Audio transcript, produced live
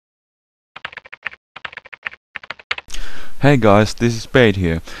Hey guys, this is Spade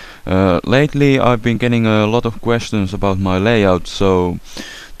here. Lately I've been getting a lot of questions about my layout, so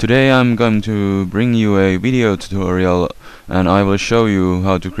today I'm going to bring you a video tutorial and I will show you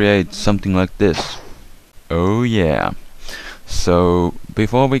how to create something like this. Oh yeah. So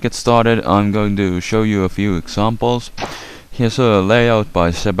before we get started, I'm going to show you a few examples. Here's a layout by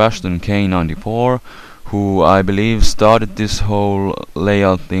Sebastian K94, who I believe started this whole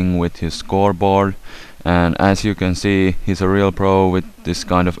layout thing with his scoreboard. And as you can see, he's a real pro with this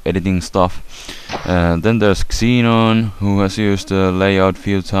kind of editing stuff. Then there's Xenon, who has used the layout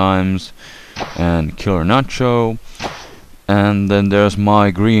few times, and Killer Nacho. And then there's my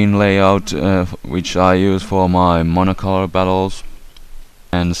green layout, which I use for my monocolor battles.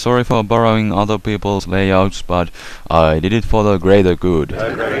 And sorry for borrowing other people's layouts, but I did it for the greater good,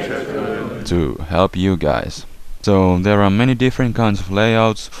 to help you guys. So there are many different kinds of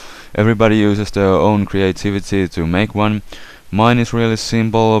layouts. Everybody uses their own creativity to make one. Mine is really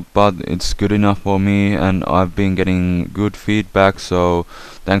simple, but it's good enough for me, and I've been getting good feedback, so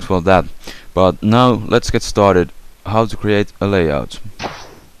thanks for that. But now let's get started. How to create a layout.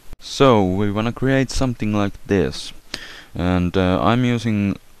 So we wanna create something like this, and I'm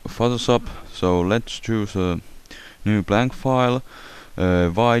using Photoshop, so let's choose a new blank file,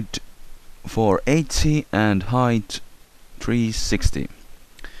 wide 480 and height 360.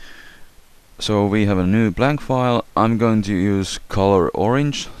 So we have a new blank file. I'm going to use color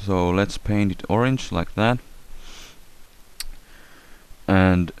orange, so let's paint it orange like that.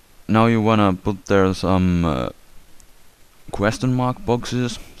 And now you wanna put there some question mark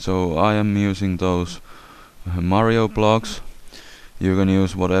boxes, so I am using those Mario blocks. You can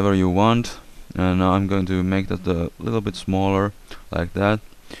use whatever you want, and I'm going to make that a little bit smaller like that.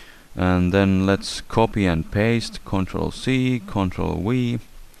 And then let's copy and paste, Ctrl C, Ctrl V,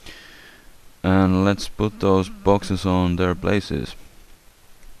 and let's put those boxes on their places.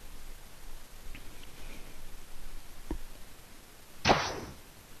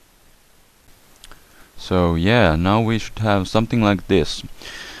 So yeah, now we should have something like this.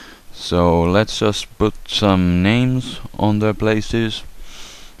 So let's just put some names on their places.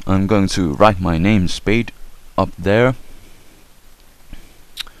 I'm going to write my name Spade up there.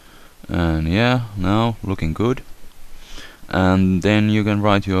 And yeah, now looking good. And then you can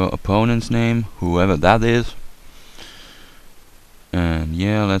write your opponent's name, whoever that is. And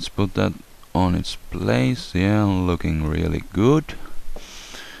yeah, let's put that on its place. Yeah, looking really good.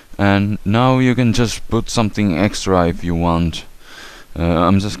 And now you can just put something extra if you want.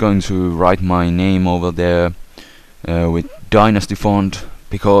 I'm just going to write my name over there with Dynasty font,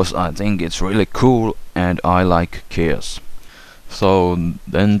 because I think it's really cool and I like chaos. So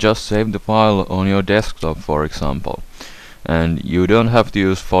then just save the file on your desktop, for example. And you don't have to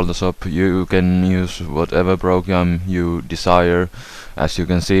use Photoshop, you can use whatever program you desire. As you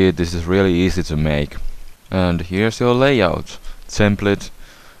can see, this is really easy to make. And here's your layout, template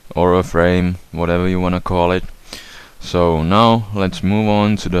or a frame, whatever you wanna call it. So now let's move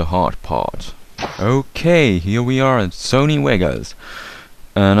on to the hard part. Okay, here we are at Sony Vegas,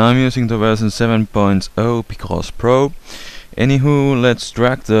 and I'm using the version 7.0 because Pro. Anywho, let's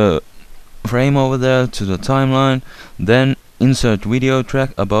drag the frame over there to the timeline, then insert video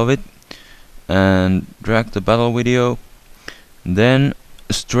track above it and drag the battle video, then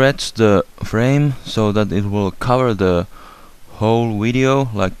stretch the frame so that it will cover the whole video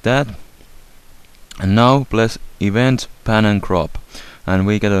like that. And now press event pan and crop, and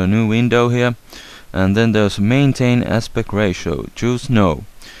we get a new window here. And then there's maintain aspect ratio, choose no.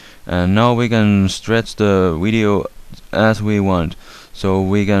 And now we can stretch the video as we want, so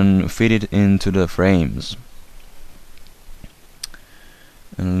we can fit it into the frames.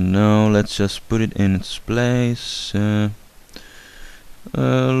 And now let's just put it in its place.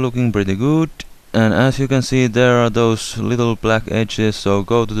 Looking pretty good. And as you can see, there are those little black edges, so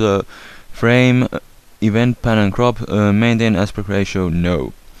go to the frame, event pan and crop, maintain aspect ratio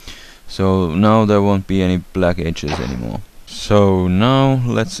no. So now there won't be any black edges anymore. So now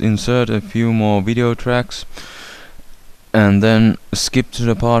let's insert a few more video tracks, and then skip to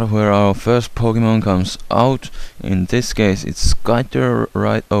the part where our first Pokemon comes out. In this case it's Skyter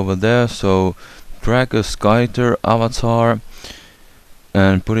right over there, so drag a Skyter avatar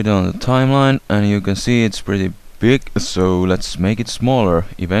and put it on the timeline, and you can see it's pretty big, so let's make it smaller.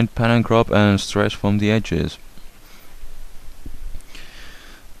 Event pan and crop and stretch from the edges.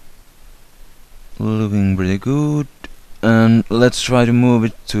 Looking pretty good. And let's try to move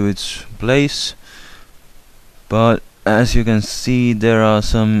it to its place, but as you can see there are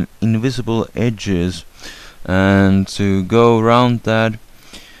some invisible edges, and to go around that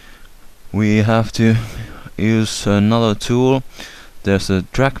we have to use another tool. There's a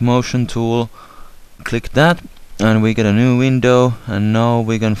track motion tool. Click that and we get a new window, and now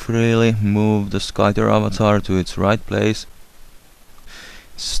we can freely move the Skyter avatar to its right place.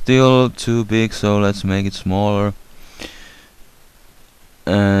 Still too big, so let's make it smaller.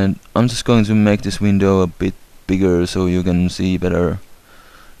 And I'm just going to make this window a bit bigger so you can see better.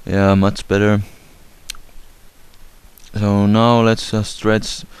 Yeah, much better. So now let's just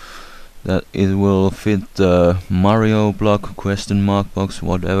stretch that it will fit the Mario block, question mark box,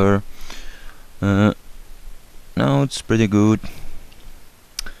 whatever. Now it's pretty good.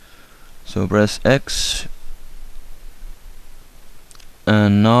 So press X.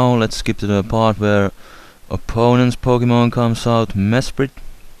 And now let's skip to the part where opponent's Pokemon comes out, Mesprit.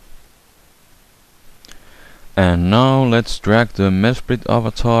 And now let's drag the Mesprit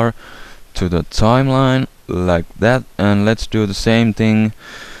avatar to the timeline like that, and let's do the same thing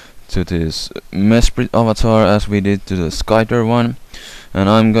to this Mesprit avatar as we did to the Skyter one. And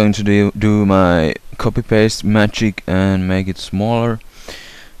I'm going to do my copy paste magic and make it smaller.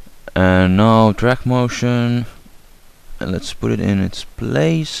 And now track motion, and let's put it in its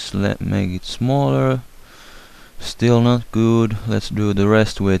place. Let's make it smaller. Still not good. Let's do the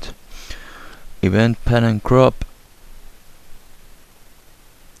rest with event pan and crop.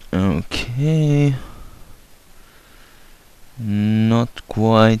 Okay, not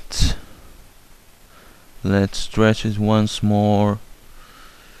quite. Let's stretch it once more.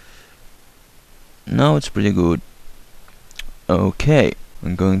 Now it's pretty good. Okay,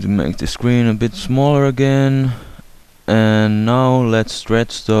 I'm going to make the screen a bit smaller again. And now let's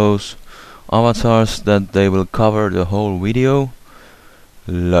stretch those avatars that they will cover the whole video.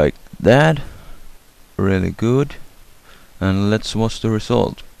 Like that. Really good. And let's watch the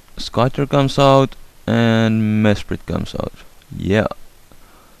result. Skyter comes out and Mesprit comes out. Yeah,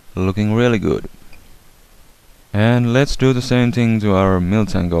 looking really good. And let's do the same thing to our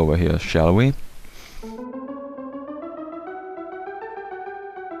Miltank over here, shall we?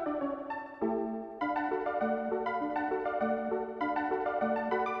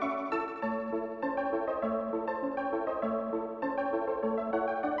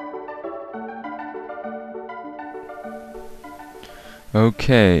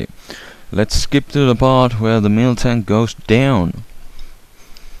 Okay, let's skip to the part where the Miltank goes down.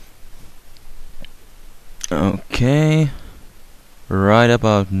 Okay, right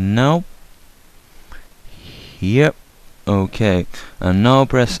about now. Yep. Okay, and now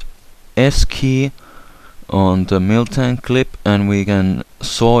press S key on the Miltank clip and we can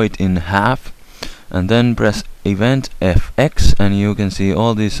saw it in half. And then press event FX and you can see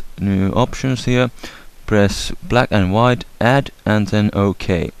all these new options here. Press black and white, add, and then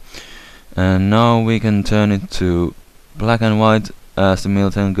OK. And now we can turn it to black and white as the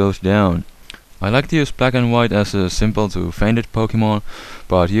Miltank goes down. I like to use black and white as a symbol to fainted Pokemon,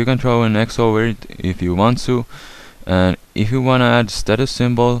 but you can throw an X over it if you want to. And if you wanna add status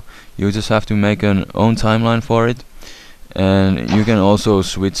symbol, you just have to make an own timeline for it. And you can also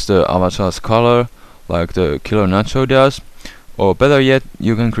switch the avatar's color, like the Killer Nacho does. Or better yet,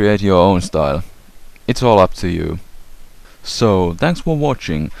 you can create your own style. It's all up to you. So, thanks for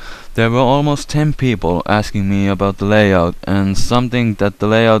watching. There were almost 10 people asking me about the layout, and something that the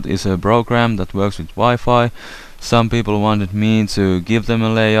layout is a program that works with Wi-Fi. Some people wanted me to give them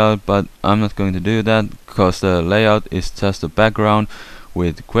a layout, but I'm not going to do that, because the layout is just a background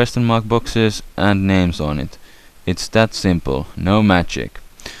with question mark boxes and names on it. It's that simple, no magic.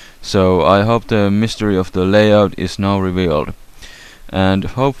 So I hope the mystery of the layout is now revealed. And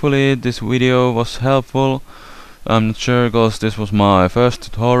hopefully this video was helpful. I'm not sure because this was my first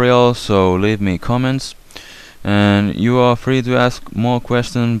tutorial, so leave me comments. And you are free to ask more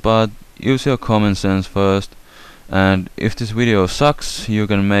questions, but use your common sense first. And if this video sucks, you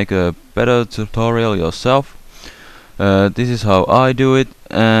can make a better tutorial yourself. This is how I do it,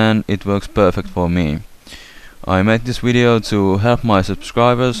 and it works perfect for me. I make this video to help my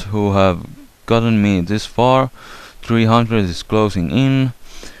subscribers who have gotten me this far. 300 is closing in,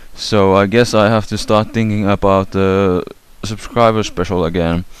 so I guess I have to start thinking about the subscriber special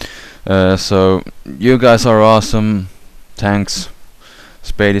again. So you guys are awesome. Thanks.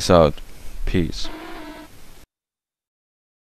 Spade is out. Peace.